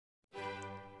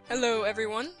Hello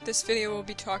everyone, this video will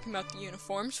be talking about the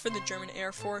uniforms for the German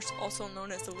Air Force, also known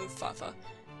as the Luftwaffe.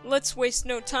 Let's waste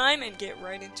no time and get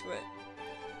right into it.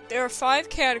 There are 5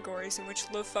 categories in which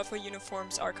Luftwaffe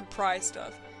uniforms are comprised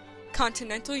of: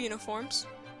 continental uniforms,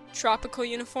 tropical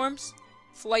uniforms,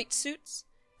 flight suits,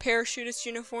 parachutist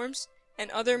uniforms,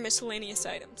 and other miscellaneous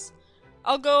items.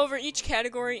 I'll go over each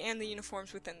category and the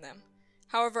uniforms within them.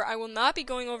 However, I will not be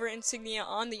going over insignia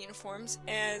on the uniforms,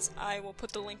 as I will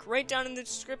put the link right down in the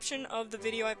description of the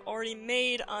video I've already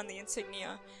made on the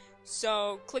insignia.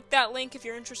 So click that link if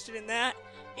you're interested in that,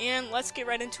 and let's get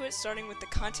right into it, starting with the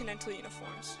continental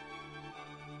uniforms.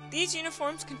 These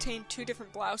uniforms contain 2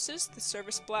 different blouses, the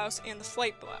service blouse and the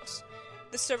flight blouse.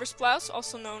 The service blouse,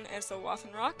 also known as the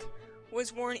Waffenrock,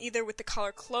 was worn either with the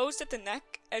collar closed at the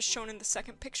neck, as shown in the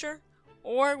second picture,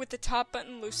 or with the top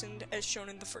button loosened, as shown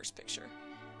in the first picture.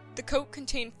 The coat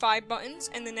contained 5 buttons,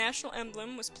 and the national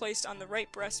emblem was placed on the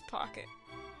right breast pocket.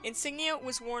 Insignia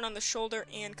was worn on the shoulder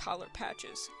and collar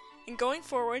patches. And going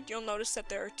forward, you'll notice that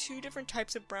there are 2 different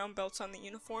types of brown belts on the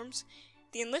uniforms.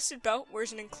 The enlisted belt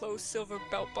wears an enclosed silver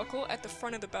belt buckle at the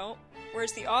front of the belt,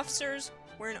 whereas the officers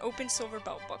wear an open silver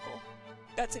belt buckle.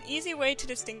 That's an easy way to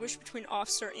distinguish between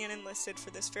officer and enlisted for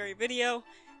this very video,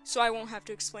 so I won't have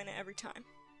to explain it every time.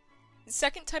 The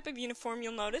second type of uniform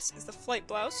you'll notice is the flight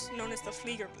blouse, known as the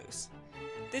fliegerbluse.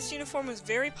 This uniform was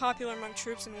very popular among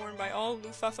troops and worn by all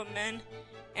Luftwaffe men,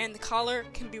 and the collar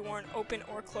can be worn open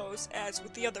or closed, as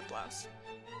with the other blouse.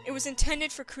 It was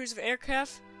intended for crews of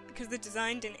aircraft because the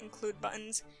design didn't include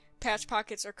buttons, patch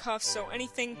pockets, or cuffs, so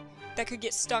anything that could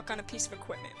get stuck on a piece of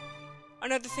equipment.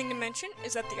 Another thing to mention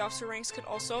is that the officer ranks could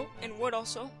also, and would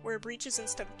also, wear breeches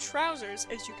instead of trousers,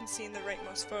 as you can see in the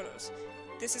rightmost photos.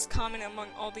 This is common among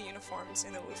all the uniforms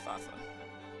in the Luftwaffe.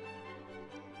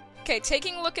 Okay,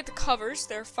 taking a look at the covers,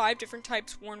 there are 5 different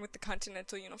types worn with the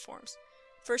continental uniforms.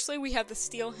 Firstly, we have the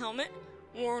steel helmet,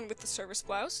 worn with the service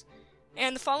blouse,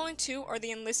 and the following 2 are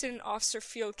the enlisted and officer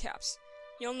field caps.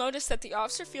 You'll notice that the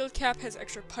officer field cap has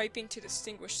extra piping to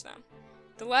distinguish them.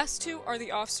 The last 2 are the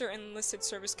officer and enlisted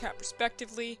service cap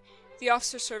respectively. The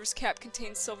officer service cap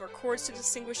contains silver cords to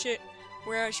distinguish it,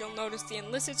 whereas you'll notice the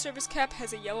enlisted service cap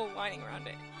has a yellow lining around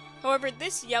it. However,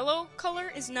 this yellow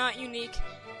color is not unique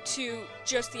to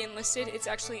just the enlisted, it's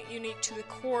actually unique to the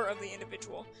corps of the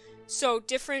individual. So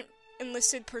different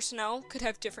enlisted personnel could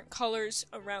have different colors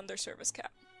around their service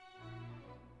cap.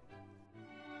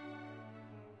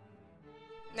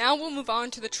 Now we'll move on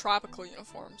to the tropical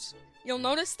uniforms. You'll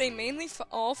notice they mainly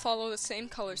all follow the same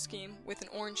color scheme with an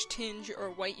orange tinge or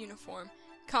white uniform,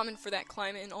 common for that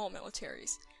climate in all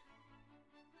militaries.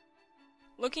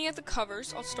 Looking at the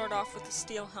covers, I'll start off with the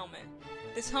steel helmet.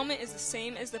 This helmet is the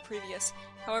same as the previous,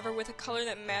 however with a color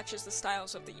that matches the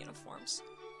styles of the uniforms.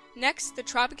 Next, the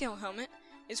tropical helmet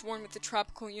is worn with the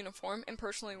tropical uniform, and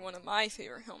personally one of my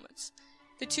favorite helmets.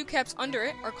 The 2 caps under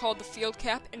it are called the field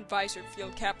cap and visored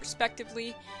field cap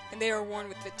respectively, and they are worn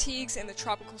with fatigues and the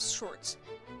tropical shorts.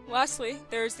 Lastly,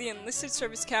 there is the enlisted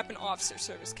service cap and officer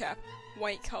service cap,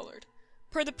 white colored.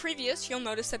 Per the previous, you'll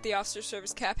notice that the officer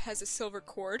service cap has a silver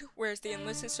cord, whereas the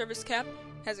enlisted service cap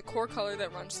has a core color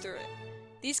that runs through it.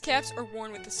 These caps are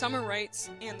worn with the summer rights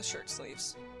and the shirt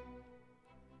sleeves.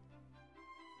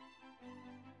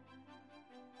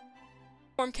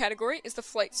 Uniform category is the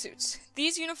flight suits.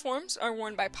 These uniforms are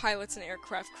worn by pilots and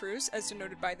aircraft crews, as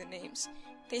denoted by the names.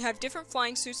 They have different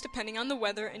flying suits depending on the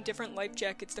weather and different life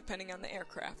jackets depending on the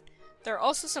aircraft. There are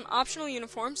also some optional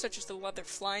uniforms, such as the leather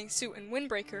flying suit and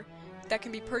windbreaker, that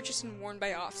can be purchased and worn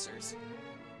by officers.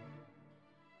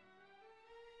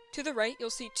 To the right, you'll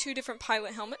see 2 different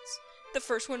pilot helmets, the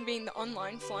first one being the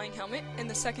unlined flying helmet, and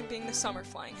the second being the summer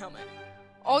flying helmet.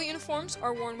 All uniforms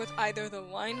are worn with either the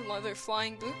lined leather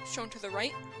flying boot, shown to the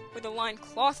right, or the lined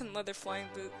cloth and leather flying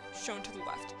boot, shown to the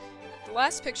left. The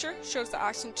last picture shows the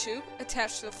oxygen tube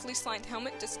attached to the fleece-lined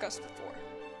helmet discussed before.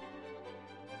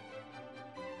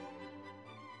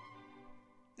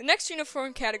 The next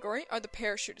uniform category are the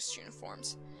parachutist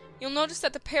uniforms. You'll notice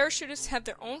that the parachutists have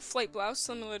their own flight blouse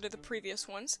similar to the previous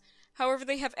ones. However,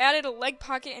 they have added a leg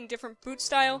pocket and different boot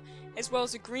style, as well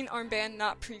as a green armband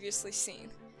not previously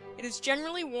seen. It is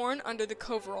generally worn under the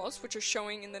coveralls, which are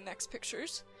showing in the next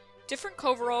pictures. Different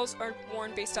coveralls are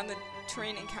worn based on the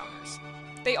terrain encounters.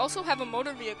 They also have a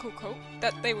motor vehicle coat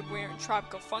that they would wear in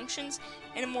tropical functions,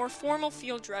 and a more formal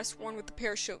field dress worn with the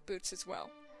parachute boots as well.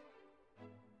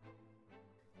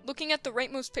 Looking at the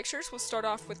rightmost pictures, we'll start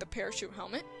off with the parachute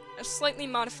helmet, a slightly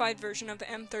modified version of the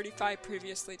M35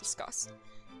 previously discussed.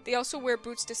 They also wear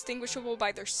boots distinguishable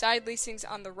by their side lacings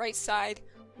on the right side,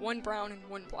 one brown and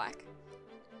one black.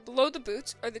 Below the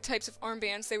boots are the types of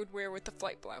armbands they would wear with the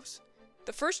flight blouse.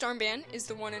 The first armband is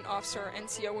the one an officer or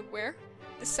NCO would wear,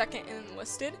 the second an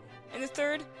enlisted, and the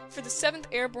third for the 7th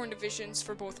Airborne Divisions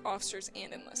for both officers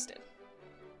and enlisted.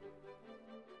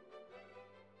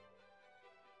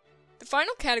 The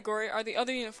final category are the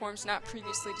other uniforms not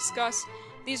previously discussed.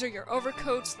 These are your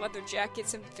overcoats, leather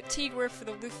jackets, and fatigue wear for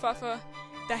the Luftwaffe.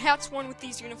 The hats worn with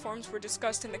these uniforms were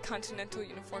discussed in the Continental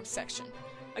Uniform section.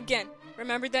 Again,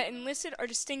 remember that enlisted are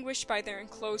distinguished by their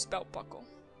enclosed belt buckle.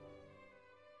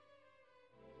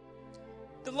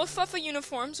 The Luftwaffe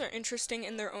uniforms are interesting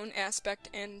in their own aspect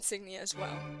and insignia as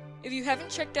well. If you haven't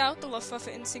checked out the Luftwaffe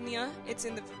insignia, it's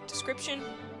in the description.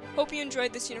 Hope you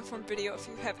enjoyed this uniform video. If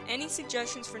you have any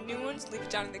suggestions for new ones, leave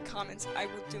it down in the comments. I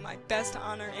will do my best to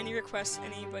honor any requests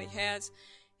anybody has.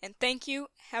 And thank you.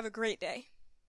 Have a great day.